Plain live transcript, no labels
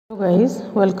Hello guys,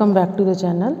 welcome back to the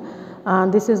channel.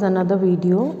 This is another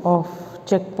video of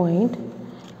checkpoint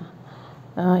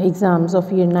exams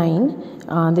of year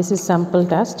 9. This is sample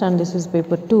test and this is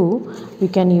paper 2. We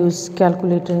can use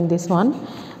calculator in this one.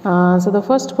 So the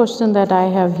first question that I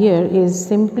have here is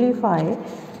simplify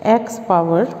x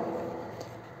power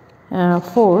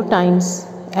 4 times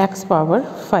x power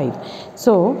 5.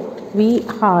 So we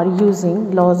are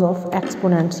using laws of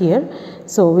exponents here,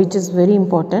 so which is very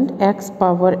important. X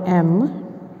power m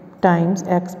times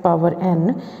x power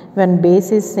n, when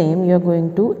base is same you are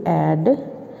going to add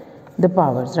the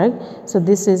powers, right? So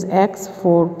this is x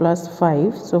 4 plus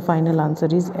 5, so final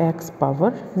answer is x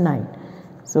power 9.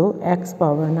 So x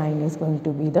power 9 is going to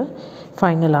be the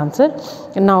final answer.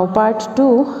 Now part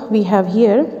 2 we have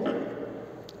here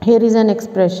is an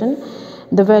expression.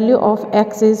 The value of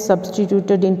x is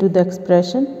substituted into the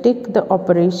expression. Tick the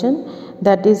operation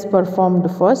that is performed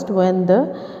first when the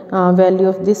value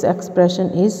of this expression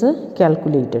is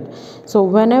calculated. So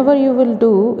whenever you will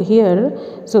do here,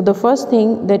 so the first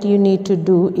thing that you need to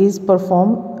do is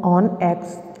perform on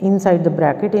x inside the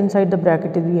bracket. Inside the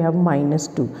bracket we have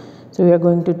 -2. So we are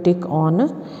going to tick on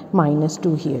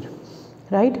 -2 here.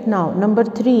 Right now, number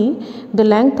 3, the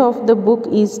length of the book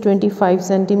is 25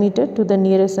 centimeter to the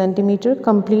nearest centimeter.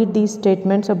 Complete these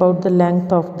statements about the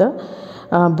length of the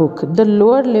book. The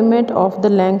lower limit of the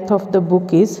length of the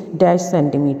book is dash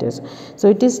centimeters. So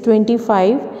it is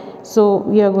 25. So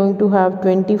we are going to have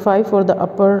 25 for the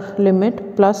upper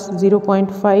limit plus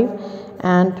 0.5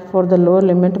 and for the lower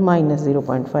limit minus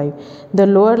 0.5. The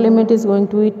lower limit is going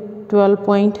to be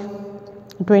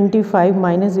 12.25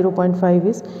 minus 0.5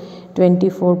 is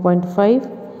 24.5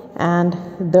 and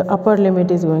the upper limit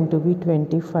is going to be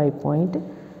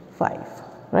 25.5,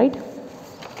 right?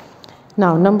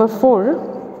 Now number 4,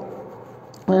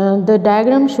 the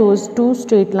diagram shows two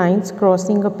straight lines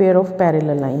crossing a pair of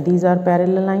parallel lines. These are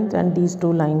parallel lines and these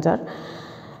two lines are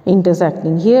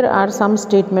intersecting. Here are some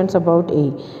statements about A.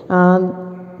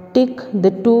 Tick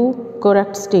the two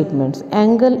correct statements.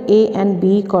 Angle A and B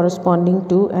corresponding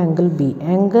to angle B.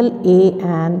 Angle A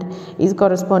and is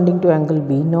corresponding to angle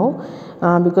B. No,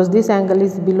 because this angle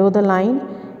is below the line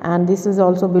and this is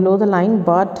also below the line,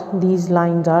 but these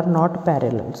lines are not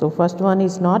parallel. So first one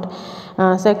is not.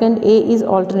 Second, A is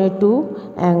alternate to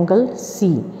angle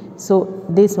C. So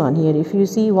this one here, if you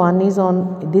see, one is on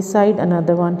this side,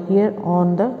 another one here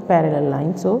on the parallel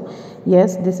line. So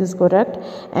yes, this is correct.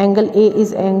 Angle A is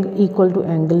equal to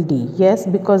angle D. Yes,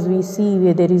 because we see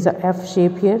where there is a F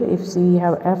shape here. If we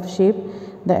have F shape,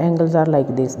 the angles are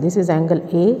like this. This is angle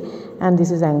A and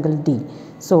this is angle D.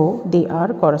 So they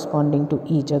are corresponding to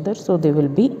each other. So they will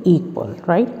be equal,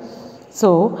 right?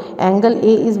 So angle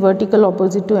A is vertical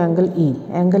opposite to angle E.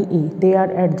 Angle E, they are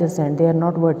adjacent, they are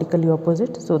not vertically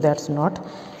opposite, so that's not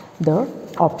the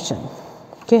option.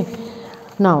 Okay.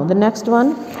 Now the next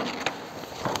one,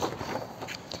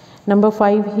 number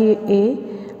 5 here, A.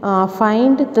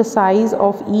 Find the size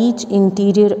of each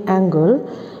interior angle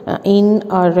in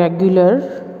a regular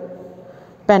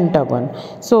pentagon.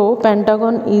 So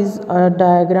pentagon is a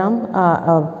diagram, a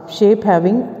shape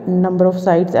having number of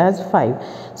sides as 5.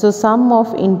 So sum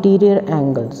of interior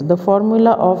angles. The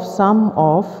formula of sum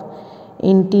of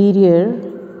interior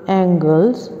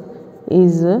angles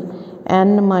is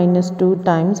n minus 2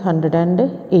 times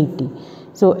 180.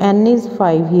 So n is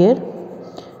 5 here.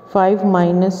 5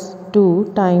 minus 2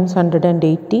 times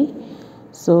 180.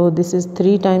 So this is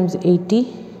 3 times 80,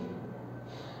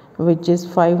 which is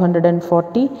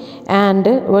 540. And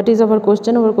what is our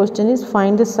question? Our question is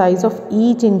find the size of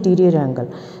each interior angle.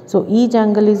 So each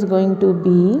angle is going to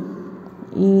be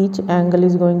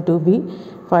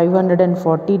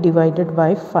 540 divided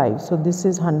by 5. So this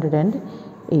is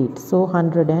 108. So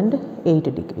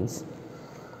 108 degrees.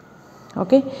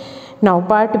 Okay. Now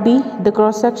part B, the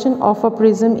cross section of a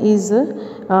prism is a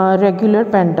regular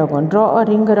pentagon. Draw a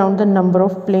ring around the number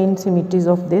of plane symmetries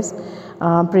of this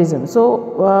prism. So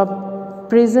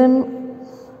prism,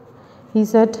 he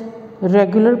said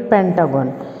regular pentagon.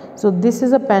 So this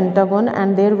is a pentagon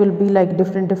and there will be like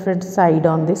different side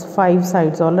on this, 5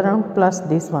 sides all around plus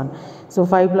this one. So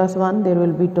 5 plus 1, there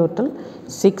will be total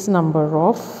 6 number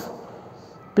of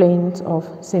planes of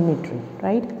symmetry,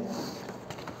 right?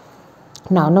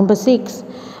 Now number 6,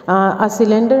 a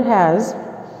cylinder has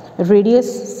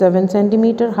radius 7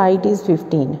 centimeter, height is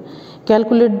 15.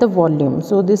 Calculate the volume.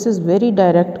 So this is very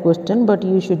direct question, but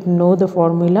you should know the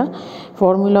formula.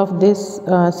 Formula of this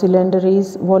cylinder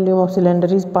is, volume of cylinder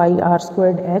is pi r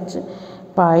squared h.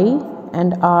 Pi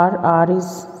and r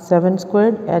is 7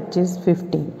 squared, h is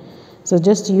 15. So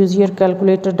just use your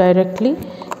calculator directly.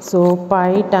 So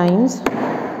pi times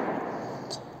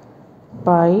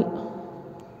pi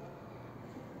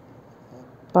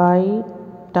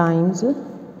times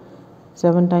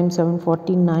 7 times 7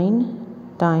 49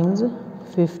 times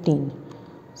 15.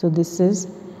 So this is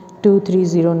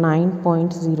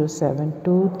 2309.07.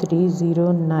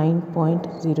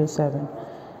 2309.07.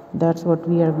 That's what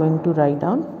we are going to write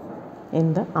down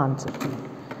in the answer.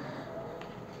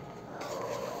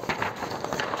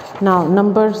 Now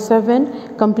number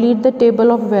 7, complete the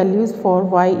table of values for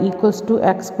y equals to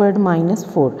x squared minus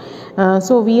 4.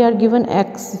 So we are given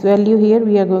x value here,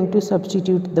 we are going to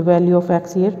substitute the value of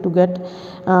x here to get,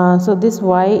 so this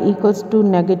y equals to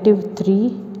negative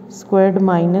 3 squared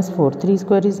minus 4. 3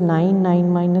 square is 9, 9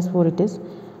 minus 4 it is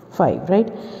 5,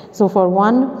 right? So for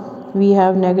 1 we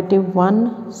have negative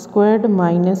 1 squared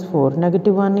minus 4.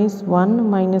 Negative 1 is 1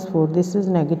 minus 4, this is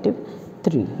negative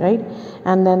 3, right?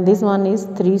 And then this one is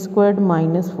 3 squared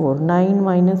minus 4. 9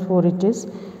 minus 4 it is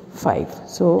 5.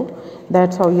 So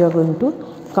that's how you are going to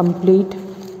complete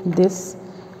this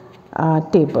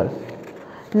table.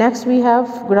 Next we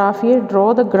have graph here.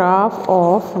 Draw the graph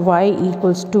of y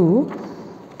equals to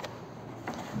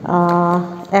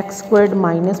x squared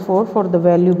minus 4 for the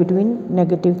value between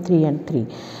negative 3 and 3.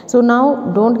 So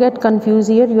now don't get confused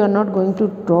here, you are not going to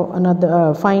draw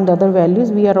another find other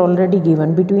values. We are already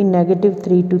given between negative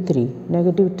 3 to 3.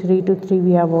 Negative 3 to 3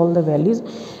 we have all the values.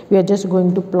 We are just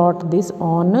going to plot this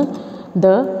on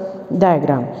the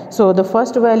diagram. So the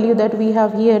first value that we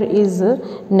have here is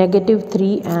negative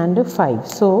 3 and 5.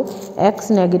 So x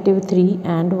negative 3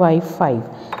 and y 5.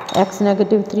 X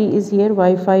negative 3 is here,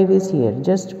 y 5 is here.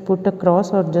 Just put a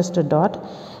cross or just a dot.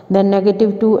 Then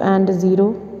negative 2 and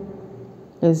 0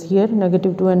 is here,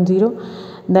 negative 2 and 0.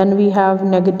 Then we have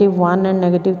negative 1 and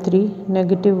negative 3.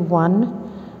 Negative 1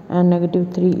 and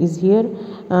negative 3 is here.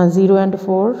 0 and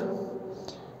 4.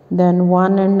 Then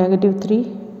 1 and negative 3.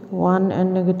 1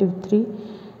 and negative 3.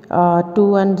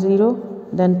 2 and 0.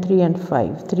 Then 3 and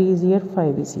 5. 3 is here,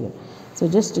 5 is here. So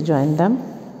just join them.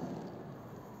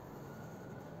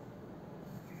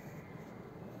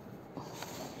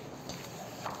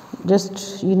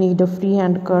 Just you need a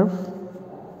freehand curve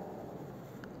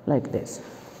like this.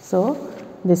 So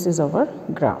this is our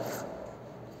graph,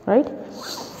 right?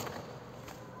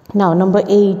 Now number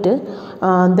 8,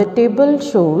 the table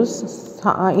shows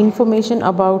information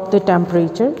about the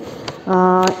temperature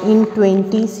in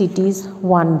 20 cities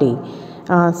one day.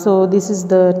 So this is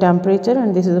the temperature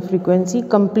and this is the frequency.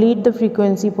 Complete the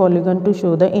frequency polygon to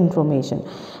show the information.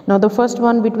 Now the first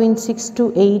one between 6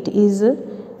 to 8 is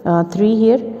 3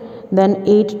 here. Then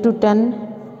 8 to 10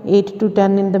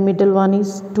 in the middle one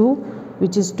is 2,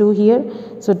 which is 2 here.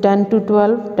 So 10 to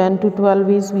 12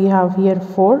 is we have here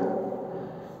 4,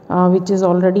 which is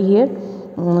already here.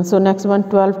 So next one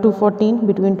 12 to 14,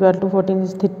 between 12 to 14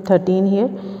 is 13 here,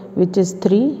 which is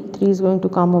 3 is going to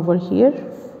come over here.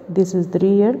 This is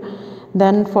 3 here.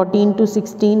 Then 14 to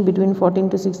 16, between 14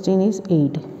 to 16 is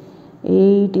 8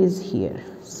 is here.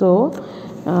 So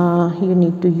you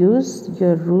need to use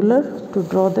your ruler to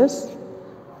draw this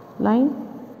line.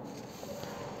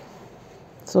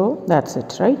 So that's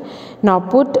it, right? Now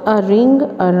put a ring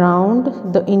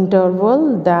around the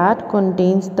interval that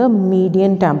contains the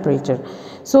median temperature.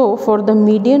 So for the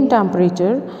median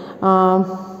temperature,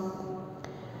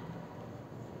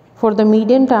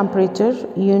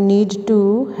 you need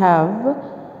to have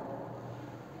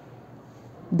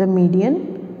the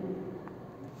median.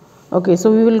 Okay,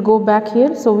 so we will go back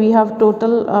here. So we have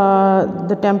total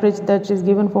the temperature that is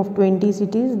given for 20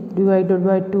 cities divided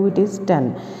by 2, it is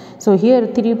 10. So here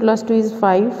 3 plus 2 is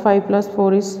 5, 5 plus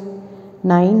 4 is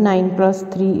 9, 9 plus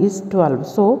 3 is 12.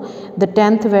 So the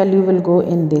 10th value will go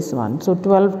in this one. So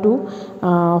 12 to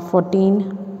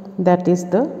 14, that is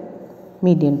the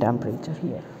median temperature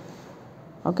here.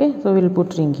 Okay, so we will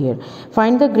put ring here.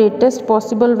 Find the greatest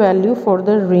possible value for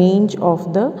the range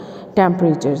of the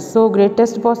temperatures. So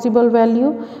greatest possible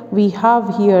value we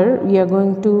have here, we are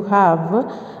going to have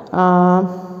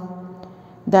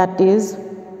that is,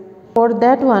 for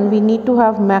that one we need to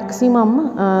have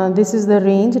maximum, this is the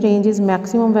range is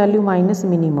maximum value minus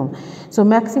minimum. So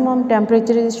maximum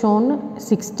temperature is shown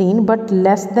 16, but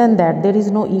less than that, there is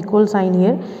no equal sign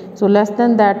here. So less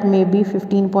than that may be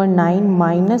 15.9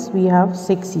 minus we have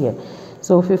 6 here.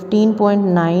 So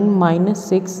 15.9 minus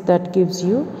 6, that gives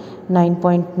you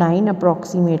 9.9,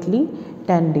 approximately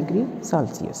 10 degree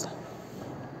Celsius.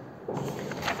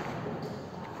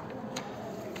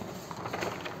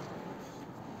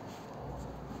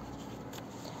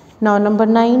 Now number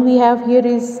 9 we have here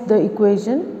is the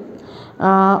equation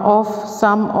of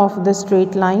sum of the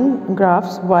straight line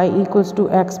graphs y equals to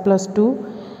x plus 2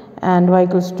 and y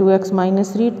equals 2x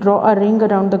minus 3. Draw a ring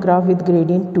around the graph with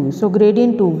gradient 2. So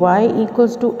gradient 2, y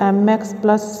equals to mx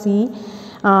plus c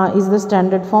is the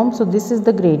standard form. So this is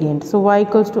the gradient. So y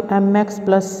equals to mx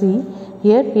plus c.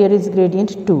 Here is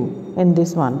gradient 2 in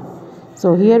this one.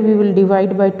 So here we will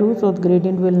divide by 2, so the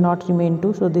gradient will not remain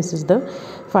 2. So this is the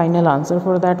final answer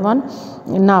for that one.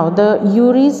 Now the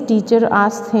Yuri's teacher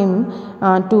asked him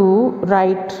to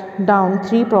write down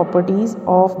 3 properties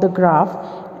of the graph.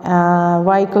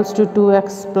 Y equals to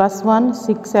 2x plus 1,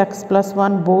 6x plus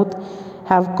 1 both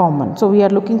have common. So we are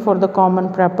looking for the common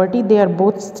property. They are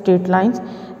both straight lines.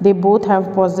 They both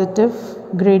have positive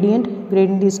gradient.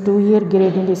 Gradient is 2 here,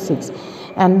 gradient is 6.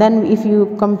 And then if you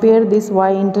compare this,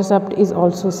 y-intercept is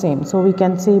also same. So we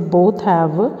can say both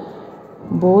have a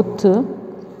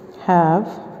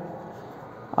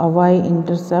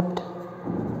y-intercept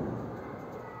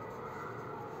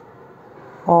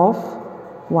of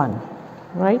 1,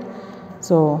 right?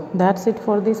 So that's it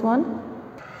for this one.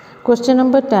 Question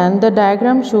number 10. The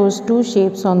diagram shows 2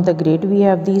 shapes on the grid. We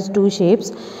have these 2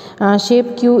 shapes.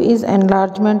 Shape Q is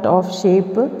enlargement of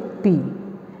shape P.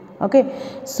 Okay,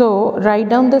 so write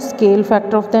down the scale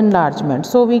factor of the enlargement.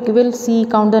 So we will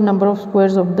count the number of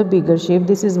squares of the bigger shape.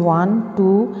 This is 1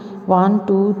 2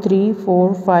 3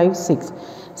 4 5 6.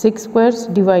 6 squares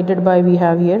divided by, we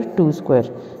have here 2 square.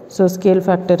 So scale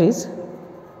factor is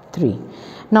 3.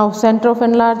 Now center of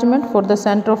enlargement. For the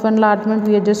center of enlargement,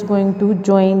 we are just going to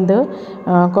join the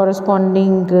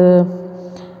corresponding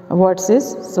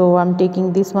vertices. So I'm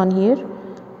taking this one here.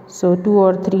 So 2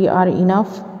 or 3 are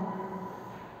enough.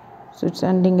 So it's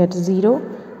ending at 0.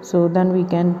 So then we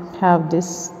can have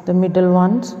this, the middle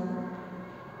ones.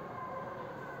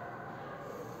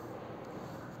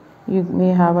 You may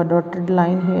have a dotted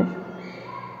line here.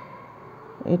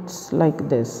 It's like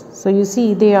this. So you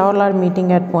see they all are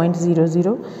meeting at point 0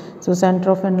 0. So center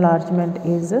of enlargement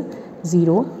is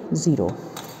 0 0.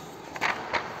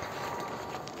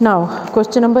 Now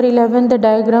question number 11. The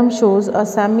diagram shows a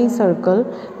semicircle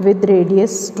with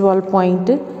radius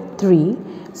 12.3.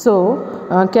 So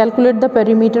calculate the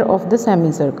perimeter of the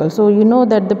semicircle. So you know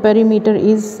that the perimeter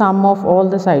is sum of all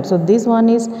the sides. So this one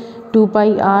is 2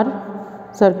 pi r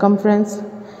circumference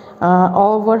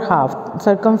over half.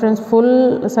 Circumference,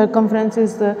 full circumference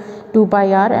is 2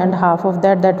 pi r, and half of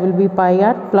that will be pi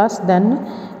r plus then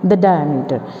the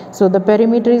diameter. So the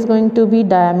perimeter is going to be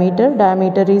diameter.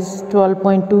 Diameter is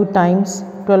 12.2 times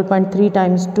 12.3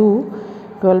 times 2,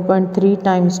 12.3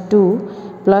 times 2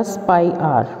 plus pi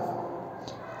r.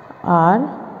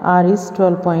 R is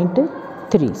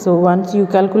 12.3. So once you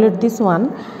calculate this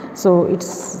one, so it's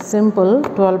simple.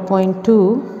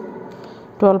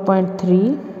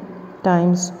 12.3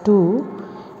 times 2,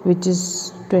 which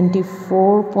is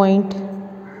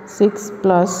 24.6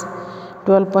 plus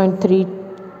 12.3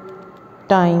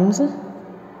 times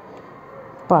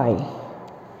pi,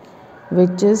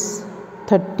 which is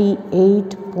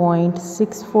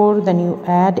 38.64. Then you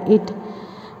add it.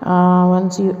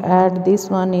 Once you add this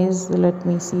one is, let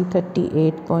me see,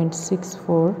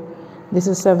 38.64. This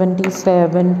is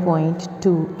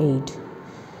 77.28.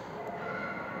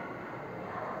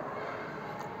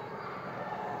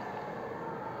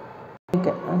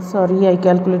 Sorry, I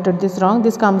calculated this wrong.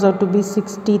 This comes out to be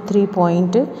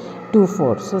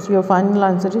 63.24. So your final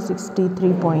answer is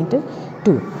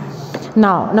 63.2.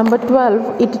 Now number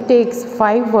 12. It takes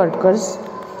 5 workers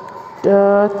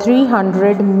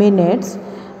 300 minutes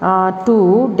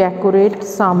to decorate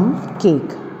some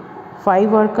cake.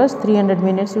 5 workers, 300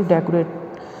 minutes to decorate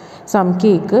some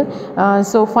cake.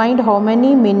 So find how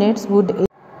many minutes would it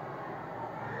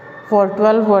for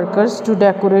 12 workers to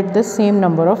decorate the same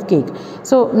number of cake.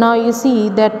 So now you see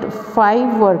that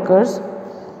 5 workers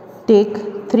take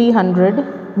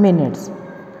 300 minutes,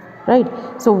 right?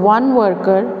 So 1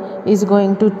 worker is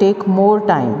going to take more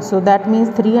time. So that means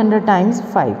 300 times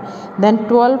 5. Then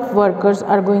 12 workers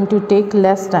are going to take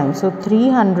less time. So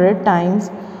 300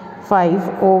 times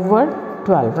 5 over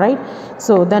 12, right?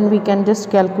 So then we can just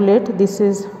calculate. This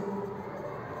is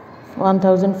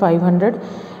 1500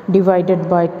 divided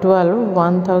by 12.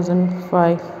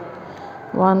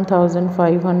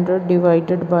 1500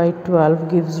 divided by 12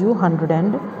 gives you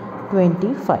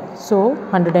 125. So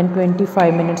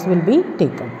 125 minutes will be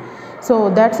taken. So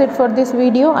that's it for this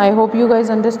video. I hope you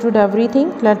guys understood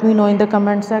everything. Let me know in the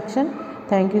comment section.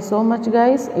 Thank you so much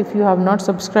guys. If you have not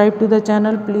subscribed to the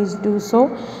channel, please do so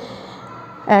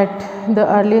at the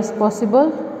earliest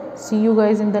possible. See you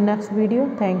guys in the next video.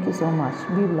 Thank you so much.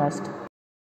 Be blessed.